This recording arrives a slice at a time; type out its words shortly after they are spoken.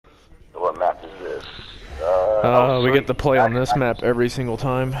Osiris. We get to play on this map every single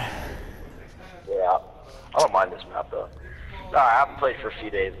time. Yeah, I don't mind this map though. I haven't played for a few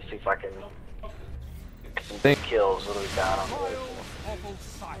days. Let's see if I can get some kills. What are we down on the list?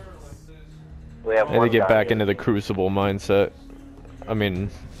 We have I need to get back into the Crucible mindset. I mean,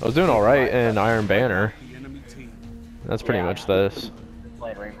 I was doing alright in Iron Banner. That's pretty much this.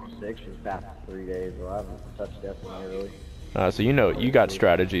 Playing Rainbow Six for the past 3 days, so I haven't touched Destiny really. So you know, you got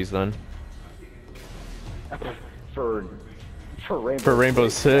strategies then. For Rainbow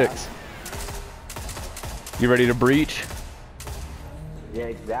Six. You ready to breach? Yeah,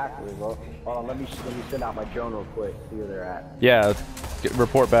 exactly. Well, hold on, let me send out my drone real quick, see where they're at. Yeah,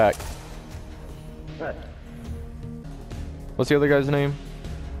 report back. What's the other guy's name?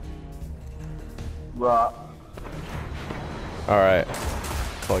 Right. Alright.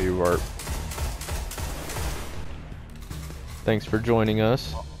 Call you Warp. Thanks for joining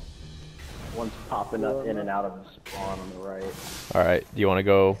us. One's popping up in and out of the spawn on the right. Alright, do you want to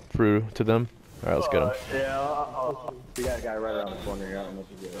go through to them? Alright, let's get him. Yeah, we got a guy right around the corner here. I don't know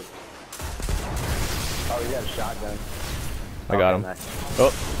if you get it. Oh, he got a shotgun. I got him. Nice.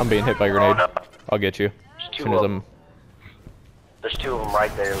 Oh, I'm being hit by a grenade. Oh, no. I'll get you. As soon as I'm... There's two of them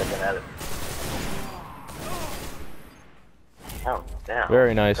right there looking at it. Oh, damn.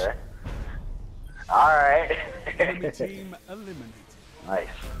 Very nice. Okay. Alright. Team eliminated. Nice.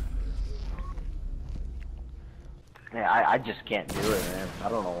 Man, I just can't do it, man. I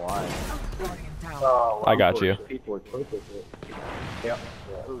don't know why. Oh, I got you. People are quick with it. Yep.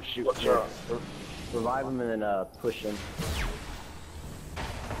 oh shoot. What's up? Revive him and then push him.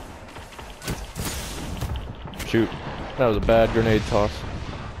 Shoot. That was a bad grenade toss.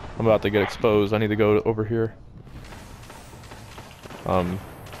 I'm about to get exposed. I need to go over here. Alright,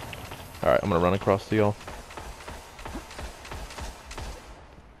 I'm gonna run across to y'all.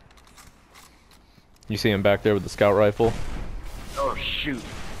 You see him back there with the scout rifle? Oh shoot.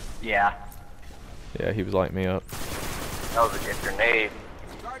 Yeah. Yeah, he was lighting me up. That was a good grenade.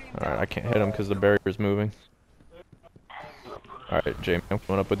 Alright, I can't hit him because the barrier's moving. Alright, Jamie, I'm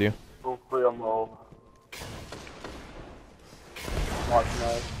coming up with you. Hopefully I'm low.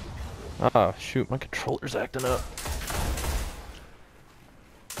 Ah, shoot, my controller's acting up.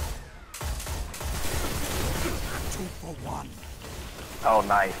 Oh,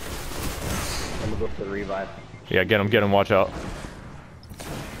 nice. I'm gonna go for the revive. Yeah, get him, watch out.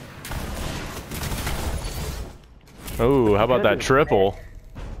 Oh, how about that triple?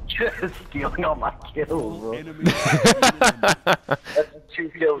 Just stealing all my kills, bro. Enemy That's 2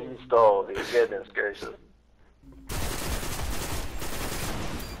 kills installed, dude. Goodness gracious.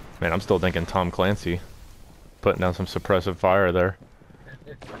 Man, I'm still thinking Tom Clancy. Putting down some suppressive fire there.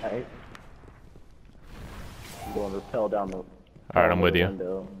 Right? I'm going to rappel down the... Alright, I'm with you.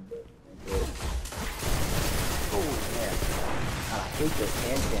 Window. Oh, man. I hate those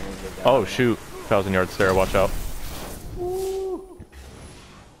hand cannons that got Oh, on shoot. 1,000-yard stare, watch out.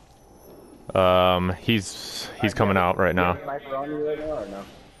 He's coming out right now. there. Sniper on you right now or no?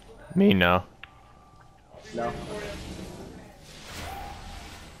 Me, no. No?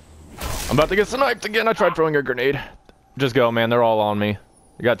 I'm about to get sniped again. I tried throwing a grenade. Just go, man. They're all on me.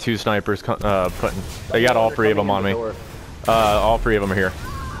 I got 2 snipers putting... They got all 3 of them on me. All 3 of them are here.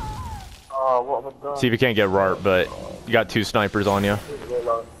 Oh, what was that? See if you can't get Rart, but you got 2 snipers on you.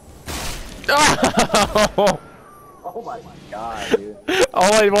 Oh my god, dude.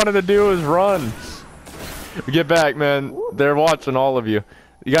 All I wanted to do was run. Get back, man. They're watching all of you.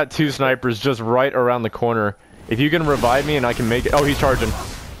 You got 2 snipers just right around the corner. If you can revive me and I can make it... Oh, he's charging.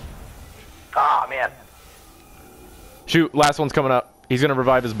 Ah, man. Shoot, last one's coming up. He's gonna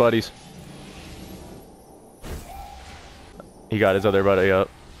revive his buddies. He got his other buddy up.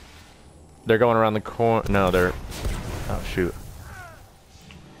 They're going around the corner. No, they're... Oh, shoot.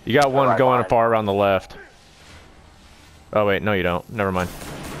 You got one going far around the left. Oh, wait. No, you don't. Never mind.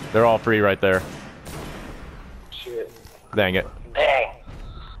 They're all 3 right there. Shit. Dang it. Dang.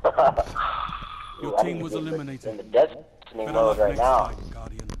 Your team was in eliminated. the Destiny Better mode luck right next now. time,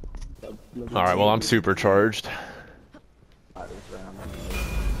 Guardian. Alright, well, I'm supercharged.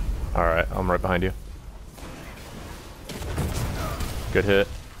 Alright, I'm right behind you. Good hit.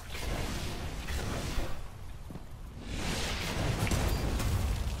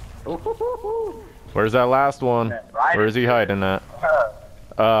 Where's that last one? Where is he hiding at?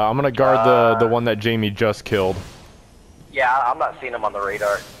 I'm gonna guard the one that Jamie just killed. Yeah, I'm not seeing him on the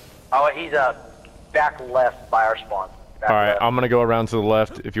radar. Oh, he's back left by our spawn. Alright, I'm gonna go around to the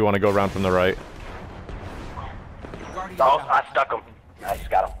left if you want to go around from the right. Oh, I stuck him. Nice,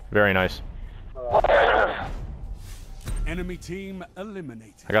 got him. Very nice. Enemy team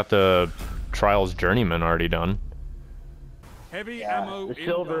eliminated. I got the Trials Journeyman already done. Heavy Yeah, ammo. the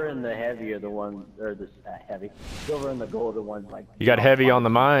silver and the heavy are the ones, or the heavy. Silver and the gold are the ones like. You got heavy on the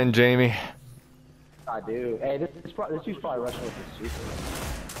mind, Jamie. I do. Hey, this dude's probably rushing with the super.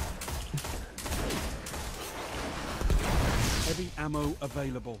 Heavy ammo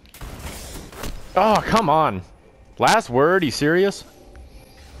available. Oh, come on. Last word, you serious?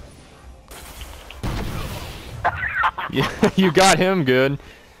 Yeah, you got him good.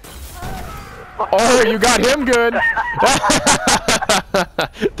 Oh, you got him good.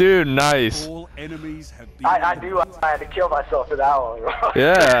 Dude, nice. All enemies have been I had to kill myself for that one.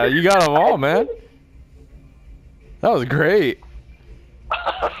 Yeah, you got them all, man. That was great.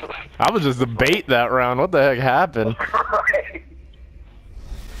 I was just the bait that round. What the heck happened? Right.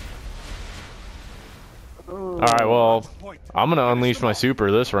 Alright, well, I'm gonna unleash my super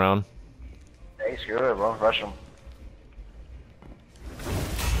this round. Hey, screw it, bro. Rush him.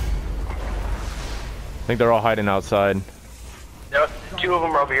 I think they're all hiding outside. No, 2 of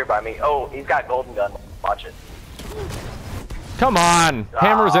them are over here by me. Oh, he's got golden gun. Watch it. Come on!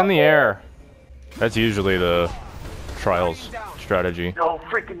 Hammer's in the air. That's usually the Trials strategy. No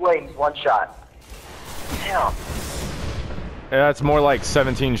freaking way. He's one shot. Damn. Yeah, it's more like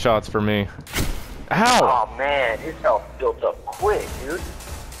 17 shots for me. Ow! Oh man, his health built up quick, dude.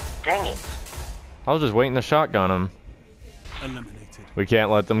 Dang it. I was just waiting to shotgun him. eliminated. We can't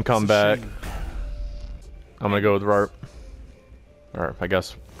let them come It's a back. shame. I'm gonna go with Rarp. Or I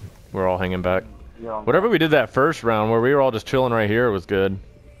guess we're all hanging back. Yeah. Whatever we did that first round where we were all just chilling right here was good.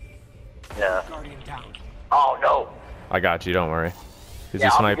 Yeah. Guardian down. Oh no. I got you, don't worry. Is Yeah,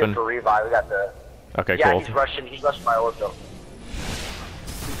 he I'll be sniping? good for revive. We got the. Okay, Yeah, cool. he's rushing my ortho.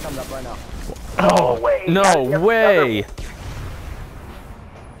 He's coming up right now. Oh, way. no Gotta way!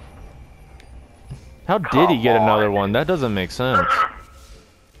 How did he get Come another on. one? That doesn't make sense.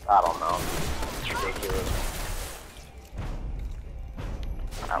 I don't know. It's ridiculous.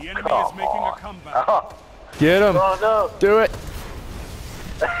 The enemy is come making on. a comeback. Oh, Get him! oh no. Do it!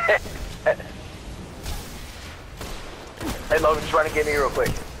 Hey Logan, trying to get me real quick.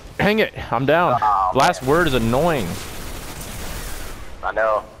 Hang it! I'm down. Oh, Last word is annoying. I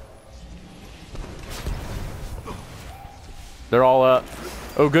know. They're all up.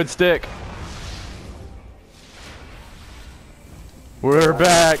 Oh, good stick. We're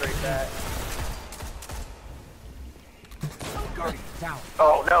back. Guardian down.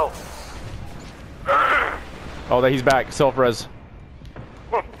 Oh no. Oh, he's back. Self-res.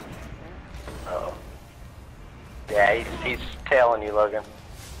 Oh. Yeah, he's tailing you, Logan.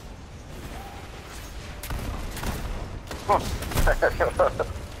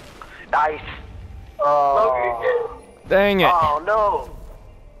 Nice. Oh. Dang it. Oh no.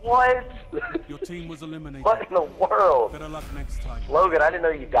 What? Your team was eliminated. What in the world? Better luck next time. Logan, I didn't know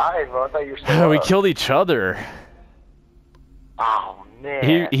you died, bro. I thought you were still We up. killed each other. Oh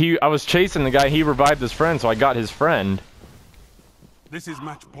man. I was chasing the guy. He revived his friend, so I got his friend. This is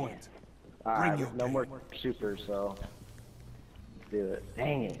match point. Alright, your no game. more super, so. Let's do it.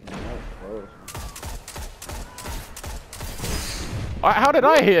 Dang it. That was close. How did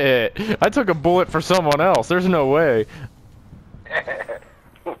I hit it? I took a bullet for someone else. There's no way.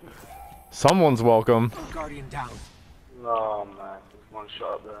 Someone's welcome. Guardian down. Oh man, just one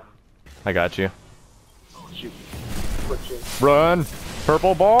shot there. I got you. Shoot. Switching. Run.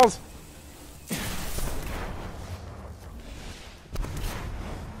 Purple balls.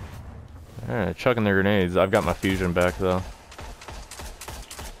 Alright, chucking their grenades. I've got my fusion back though.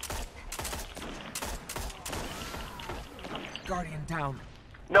 Guardian down.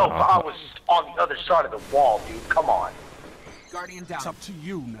 No, but I was on the other side of the wall, dude. Come on. Guardian down. It's up to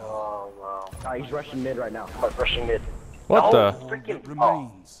you now. Oh wow. He's rushing mid right now. I'm rushing mid. What Oh, the? freaking That oh.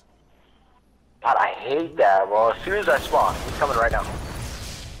 remains. God, I hate that, bro. As soon as I spawn, he's coming right now.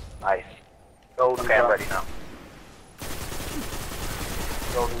 Nice. Okay, I'm ready now.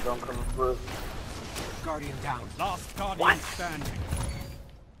 Golden gun coming through. Guardian down. Last Guardian What? standing.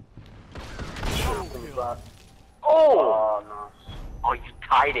 Oh! No. Oh, you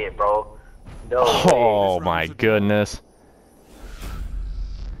tied it, bro. No Oh way. my goodness.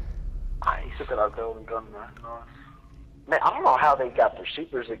 Nice. Look at our golden gun, man. Nice. Man, I don't know how they got their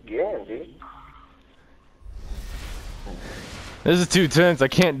supers again, dude. This is too tense. I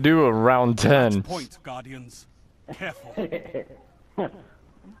can't do a round 10. Point, Guardians. Careful.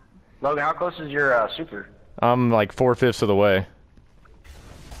 Logan, how close is your super? I'm like 4/5 of the way.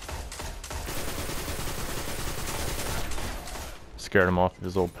 Scared him off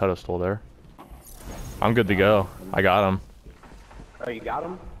his old pedestal there. I'm good to go. I got him. Oh, you got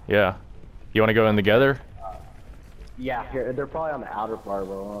him? Yeah. You want to go in together? Yeah, here, they're probably on the outer part,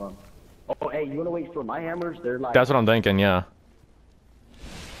 bro. Hold on. Oh, hey, you wanna wait for my hammers? They're like That's what I'm thinking, yeah.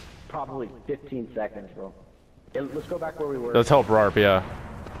 probably 15 seconds, bro. Yeah, let's go back where we were. Let's help Rarp, yeah.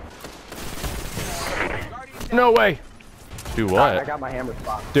 No way! Do I what? got my hammer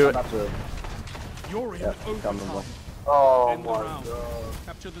spot. Do I'm it. about to, You're in yeah, overtime. coming, bro. Oh End the my round. god.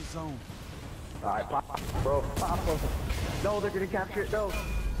 Capture the zone. Alright, pop, bro, pop them. No, they're gonna capture it, no.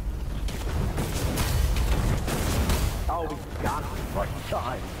 Oh, we got it. Fucking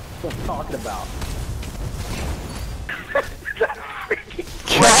time. What I'm talking about.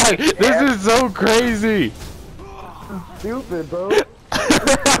 God, this is so crazy! Stupid, bro. We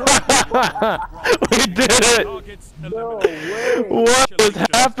did it! Targets No eliminated. way. What was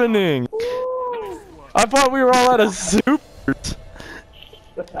happening? I thought we were all out of supers.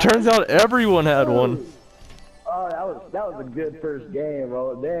 Turns out everyone had one. Oh, that was a good first game,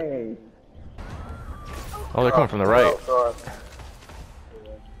 bro. Dang. Oh, they're coming from the right.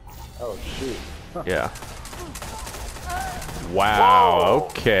 Oh shoot. Yeah. Wow, Whoa.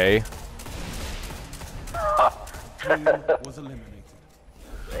 okay. Team was eliminated.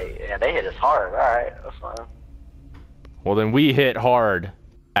 Yeah, they hit us hard. Alright, that's fine. Well, then we hit hard.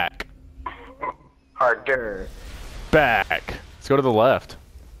 Back. Harder. Back. Let's go to the left.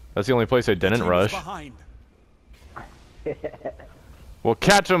 That's the only place I didn't Team's rush. behind. We'll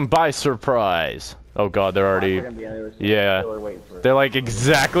catch them by surprise. Oh god, they're already... We're gonna be on the other side. Yeah. We're waiting for it. They're like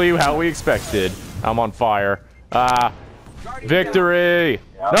exactly how we expected. I'm on fire. Ah. Victory!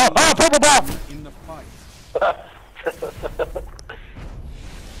 No! Oh, purple ball! In the fight.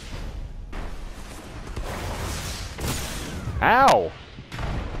 Ow!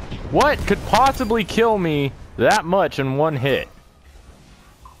 What could possibly kill me that much in one hit?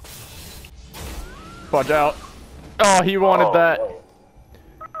 Watch out. Oh, he wanted that.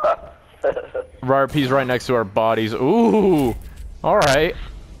 Rarp, he's right next to our bodies. Ooh! Alright.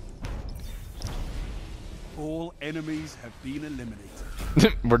 All enemies have been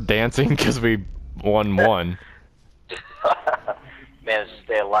eliminated. We're dancing because we won one. Managed to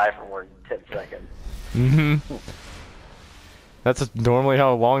stay alive for more than 10 seconds. Mm-hmm. That's normally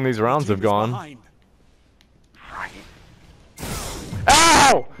how long these rounds have Team is gone. behind.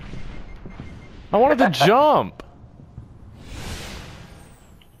 Ow! I wanted to jump.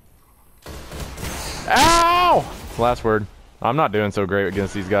 Ow! Last word. I'm not doing so great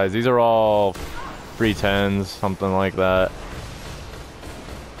against these guys. These are all 310s, something like that.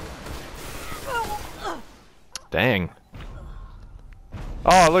 Dang.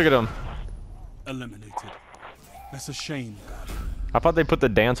 Oh, look at him. Eliminated. That's a shame, Guardian. I thought they put the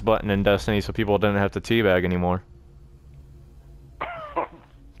dance button in Destiny so people didn't have to teabag anymore.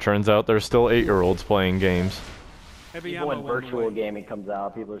 Turns out there's still 8-year-olds playing games. Heavy Even when ammo on the virtual way. gaming comes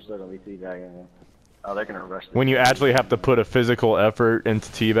out, people are still gonna be teabagging. Oh, they're gonna rush this. When you actually have to put a physical effort into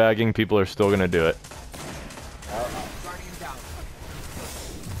teabagging, people are still gonna do it. Guardian down.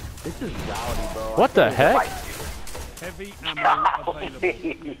 This is rowdy, bro. What the heck? Heavy ammo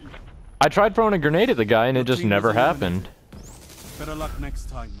available. I tried throwing a grenade at the guy and it just never happened. Better luck next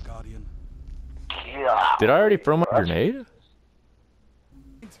time, Guardian. Yeah. Did I already throw my grenade?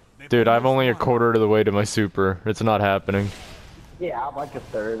 Dude, I'm only a quarter of the way to my super. It's not happening. Yeah, I'm like a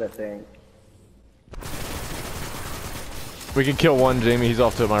third, I think. We can kill one, Jamie. He's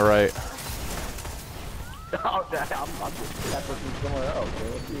off to my right. Oh, I'm just that person somewhere else.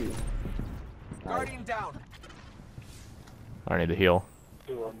 Man. Let's see. Guardian down. I need to heal.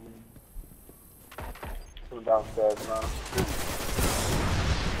 Two downstairs now.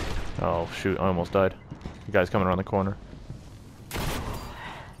 Oh, shoot. I almost died. The guy's coming around the corner.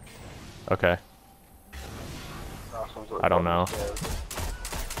 Okay. I don't know.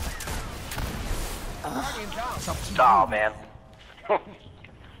 Guardian down. It's up to Oh you. man.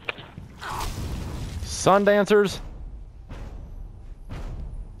 Sundancers?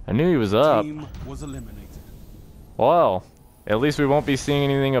 I knew he was up. Team was eliminated. Well, at least we won't be seeing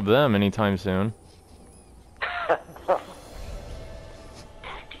anything of them anytime soon.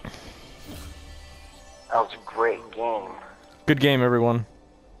 That was a great game. Good game, everyone.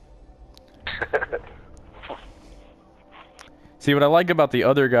 See, what I like about the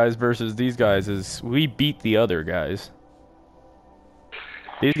other guys versus these guys is we beat the other guys.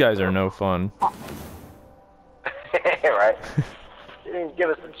 These guys are no fun. Right? You didn't give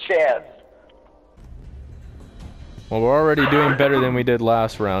us a chance. Well, we're already doing better than we did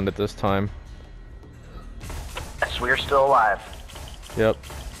last round at this time. Yes, we're still alive. Yep.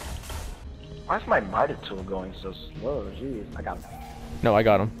 Why is my mitre tool going so slow? Jeez, I got him. No, I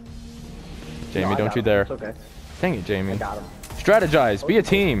got him. Jamie, No, I don't got you him. dare. It's okay. Dang it, Jamie. I got him. Strategize. Be a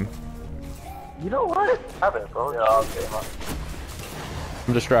team. You know what? Happened, bro. Yeah, okay, man.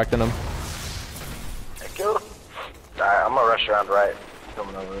 I'm distracting him. I'm gonna rush around right.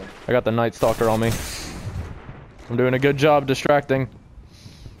 Coming over there. I got the Night Stalker on me. I'm doing a good job distracting.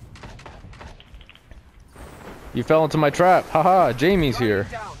 You fell into my trap. Haha, Jamie's here.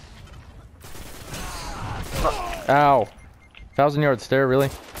 Ow. 1,000-yard stare, really?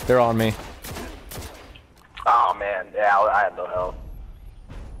 They're on me. Oh man, yeah, I had no help.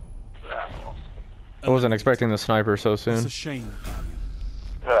 I wasn't expecting the sniper so It's soon. a shame.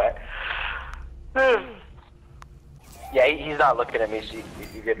 Alright. Yeah, he's not looking at me, so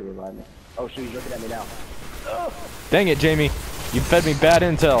you get to revive me. Oh shoot, he's looking at me now. Dang it, Jamie. You fed me bad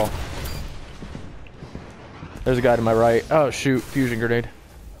intel. There's a guy to my right. Oh, shoot. Fusion grenade.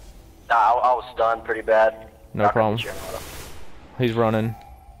 Nah, I was stunned pretty bad. No problem. He's running.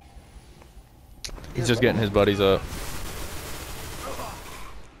 He's just getting his buddies up.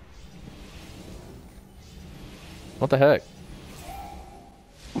 What the heck?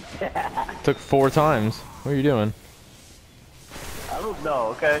 Took 4 times. What are you doing? I don't know,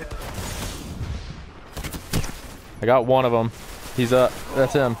 okay? I got one of them. He's up.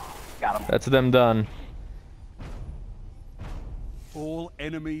 That's him. Got him. That's them done. All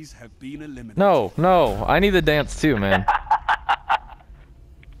enemies have been eliminated. No, no. I need the dance too, man.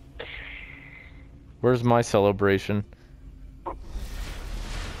 Where's my celebration?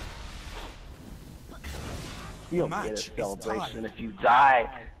 You don't Match get a is celebration tied. if you die.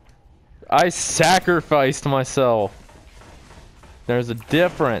 I sacrificed myself. There's a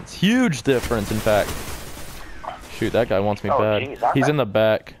difference. Huge difference, in fact. Shoot, that guy wants me Oh, bad. geez, I'm He's not- in the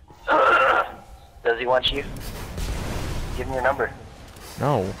back. Does he want you? Give him your number.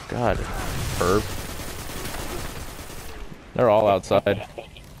 No, God. Perv. They're all outside.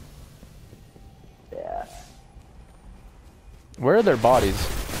 Yeah. Where are their bodies?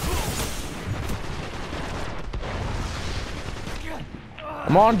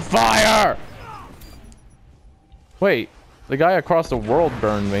 I'm on fire! Wait, the guy across the world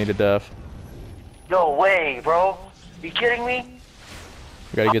burned me to death. No way, bro. You kidding me?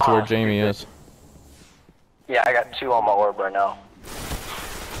 We gotta get to where Jamie is. Yeah, I got 2 on my orb right now.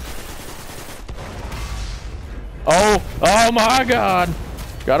 Oh my God!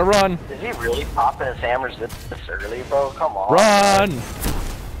 Gotta run. Is he really popping his hammers this early, bro? Come on. Run!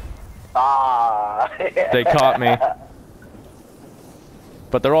 Ah. They caught me.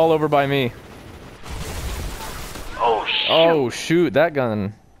 But they're all over by me. Oh, shoot. Oh shoot, that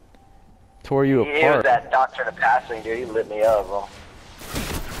gun tore you He was apart. that doctrine of passing, dude. He lit me up, bro.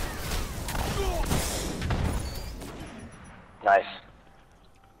 Nice.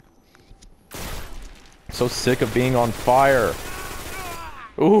 So sick of being on fire.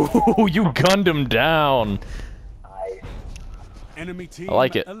 Ooh, you gunned him down. Nice. Enemy team I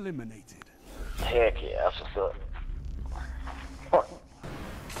like it. eliminated. Heck yeah, that's what's up.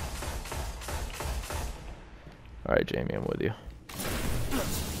 Alright, Jamie, I'm with you.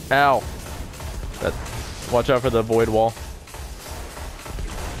 Ow. That, watch out for the void wall.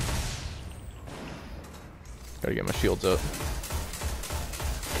 Gotta get my shields up.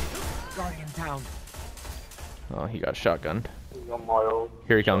 Guardian down. Oh, he got shotgunned. On my old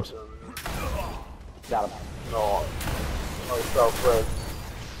Here he comes. Got him. No. Oh, he's so close.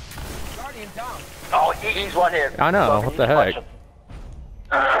 Guardian down. Oh, he's one hit. I know, So what the he's heck? punching.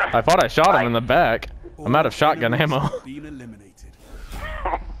 I thought I shot him in the back. I'm out of shotgun Enemies ammo. have been eliminated.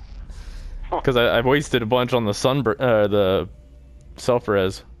 Because I wasted a bunch on the the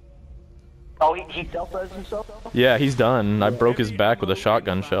self-res. Oh, he Self-res himself? Yeah, he's done. I broke his back with a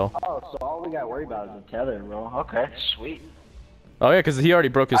shotgun shell. Oh, so all we gotta worry about is the tether, bro. Okay, sweet. Oh yeah, because he already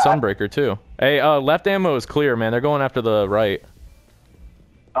broke his sunbreaker too. Hey, left ammo is clear, man. They're going after the right.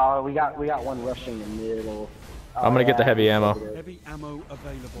 We got one rushing the middle. I'm gonna get the heavy ammo. Heavy ammo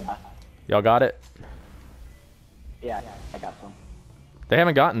available. Y'all got it? Yeah, I got some. They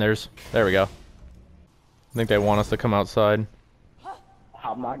haven't gotten theirs. There we go. I think they want us to come outside.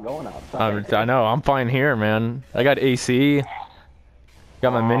 I'm not going outside. I know. I'm fine here, man. I got AC.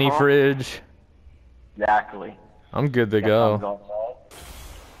 Got my mini fridge. Exactly. I'm good to go.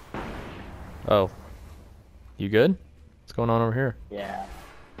 Oh. You good? What's going on over here? Yeah.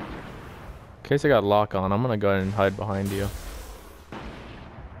 In case I got lock on, I'm gonna go ahead and hide behind you.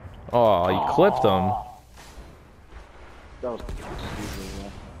 Oh, you clipped them. That was stupid,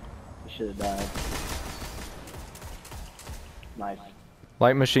 man. You should have died. Nice.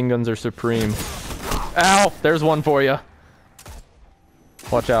 Light machine guns are supreme. Ow! There's one for you.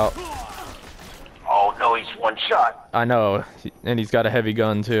 Watch out. Oh no, he's one shot. I know. And he's got a heavy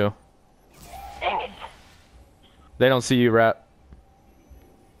gun too. Dang it. They don't see you, Rat.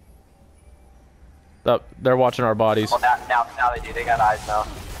 Oh, they're watching our bodies. Well, now they do. They got eyes now.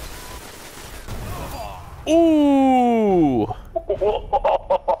 Ooh!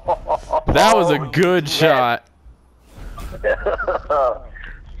 That was a good shot.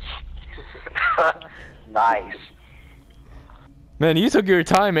 Nice. Man, you took your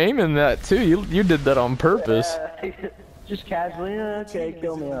time aiming that too. You did that on purpose. Just casually, okay,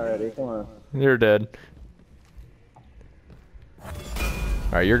 kill me already. Come on. You're dead.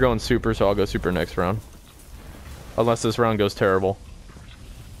 Alright, you're going super, so I'll go super next round. Unless this round goes terrible.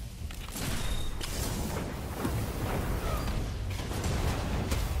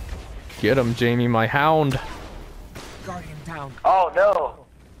 Get him, Jamie, my hound. Guardian down. Oh no.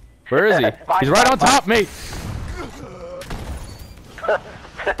 Where is he? He's right on top, mate.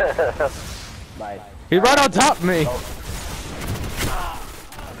 Bye. He's right on top of me.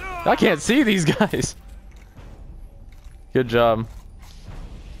 I can't see these guys. Good job.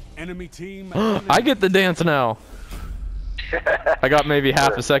 Enemy team. I get the dance now. I got maybe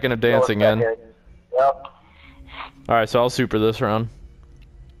half a second of dancing in. Yep. Alright, so I'll super this round.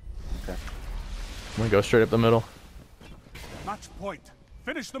 Okay. I'm gonna go straight up the middle. Match point.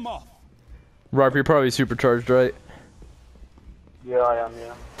 Finish them off. Rob, you're probably supercharged, right? Yeah, I am,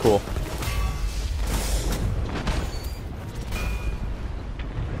 yeah. Cool.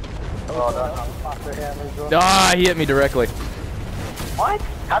 Ah, he hit me directly. What?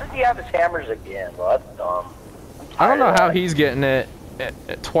 How did he have his hammers again? Well, that's dumb. I don't know how he's getting it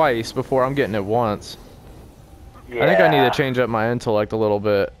twice before I'm getting it once. Yeah. I think I need to change up my intellect a little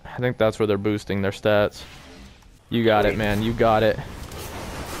bit. I think that's where they're boosting their stats. You got it, man. You got it.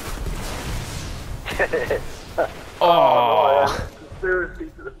 Oh.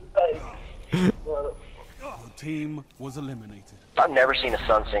 Seriously to the face. Your team was eliminated. I've never seen a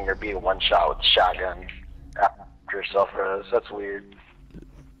Sunsinger be a one-shot with a shotgun after self-res. That's weird.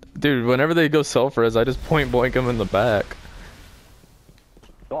 Dude, whenever they go self-res, I just point blank them in the back.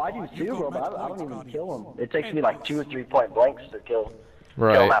 Oh, I do too, bro, but I don't even kill him. It takes me like 2 or 3 point blanks to kill him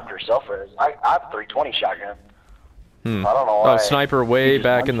Right. after self-res. I have 320 shotgun. Hmm. I don't know why. Oh, sniper way just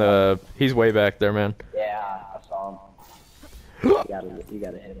back in the... He's way back there, man. Yeah, I saw him. You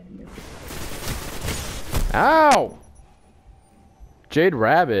gotta hit him. Ow! Jade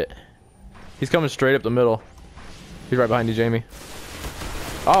Rabbit. He's coming straight up the middle. He's right behind you, Jamie.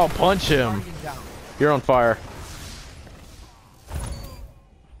 Oh, punch him. Guardian down. You're on fire.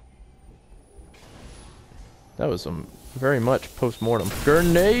 That was some very much post-mortem.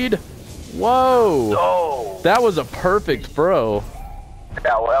 Grenade! Whoa! Oh! That was a perfect throw.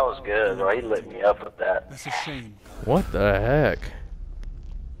 Yeah, well, that was good, bro. He lit me up with that. That's a shame. What the heck?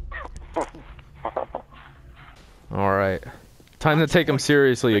 Alright. Time to take him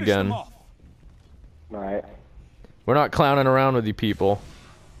seriously Finish them again. off. Alright. We're not clowning around with you people.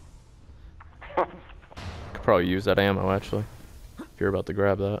 Could probably use that ammo, actually. If you're about to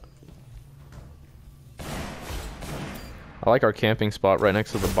grab that. I like our camping spot right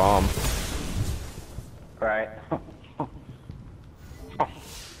next to the bomb. Right.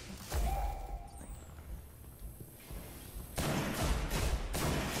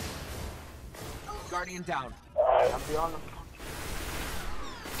 Guardian down. Alright, I'm beyond him.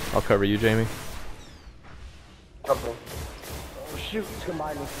 I'll cover you, Jamie. Okay. Oh, shoot, it's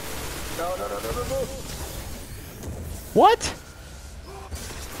combined me. No. What?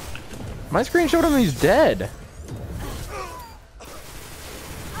 My screen showed him he's dead.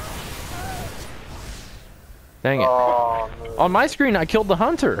 Dang it. Oh, no. On my screen, I killed the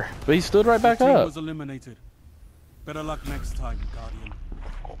hunter, but he stood right back Team up. was eliminated. Better luck next time, Guardian.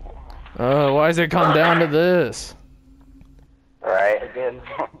 Why does it come down to this? Alright, again.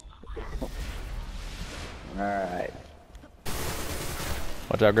 Alright.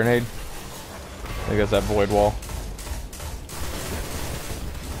 Watch out, grenade. I think that's that void wall.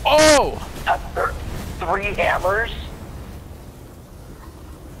 Oh! 3 hammers?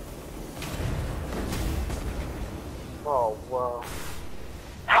 Oh, wow.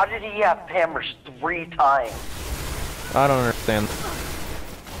 How did he have hammers 3 times? I don't understand.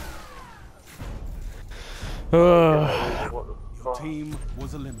 Your team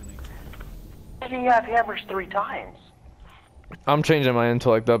was eliminated. How did he have hammers 3 times? I'm changing my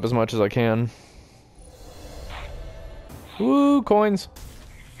intellect up as much as I can. Woo, coins.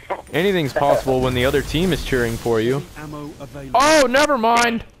 Anything's possible when the other team is cheering for you. Ammo available. Oh, never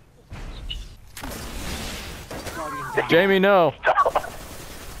mind. Guardian down. Jamie, no.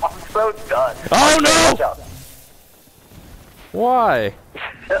 I'm so done. Oh, no! Watch out. Why?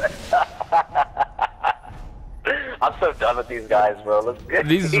 I'm so done with these guys, bro. Let's get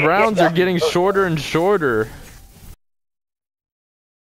These rounds are getting shorter and shorter.